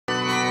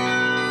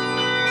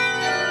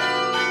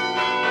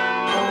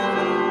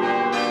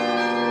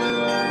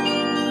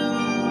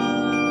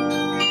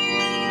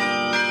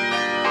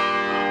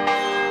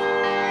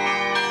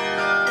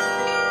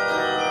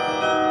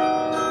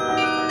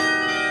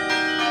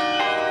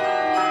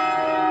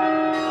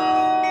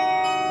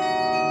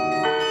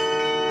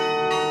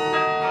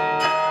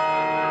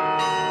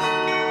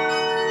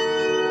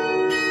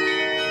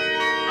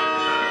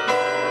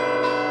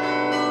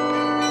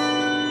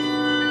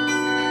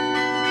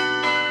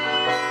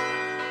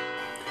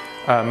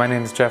My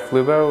name is Jeff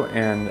Lubo,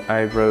 and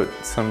I wrote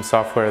some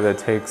software that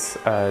takes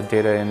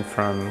data in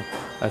from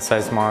a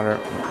seismometer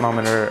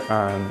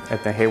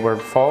at the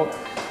Hayward fault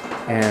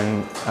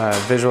and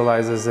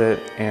visualizes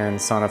it and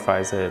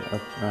sonifies it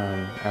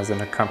as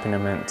an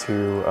accompaniment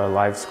to a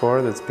live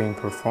score that's being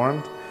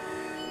performed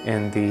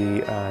in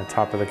the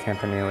top of the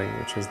Campanile,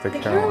 which is the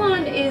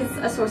carillon is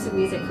a source of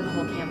music for the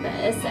whole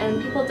campus,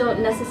 and people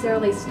don't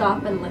necessarily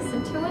stop and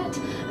listen to it,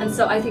 and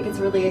so I think it's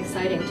really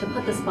exciting to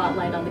put the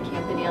spotlight on the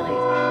Campanile.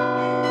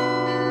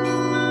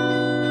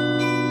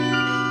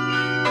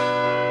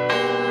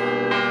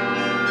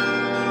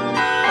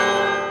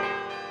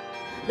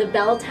 The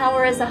bell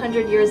tower is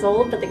 100 years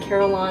old, but the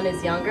carillon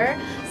is younger,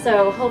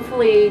 so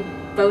hopefully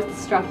both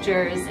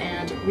structures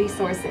and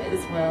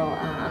resources will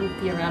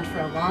be around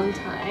for a long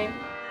time.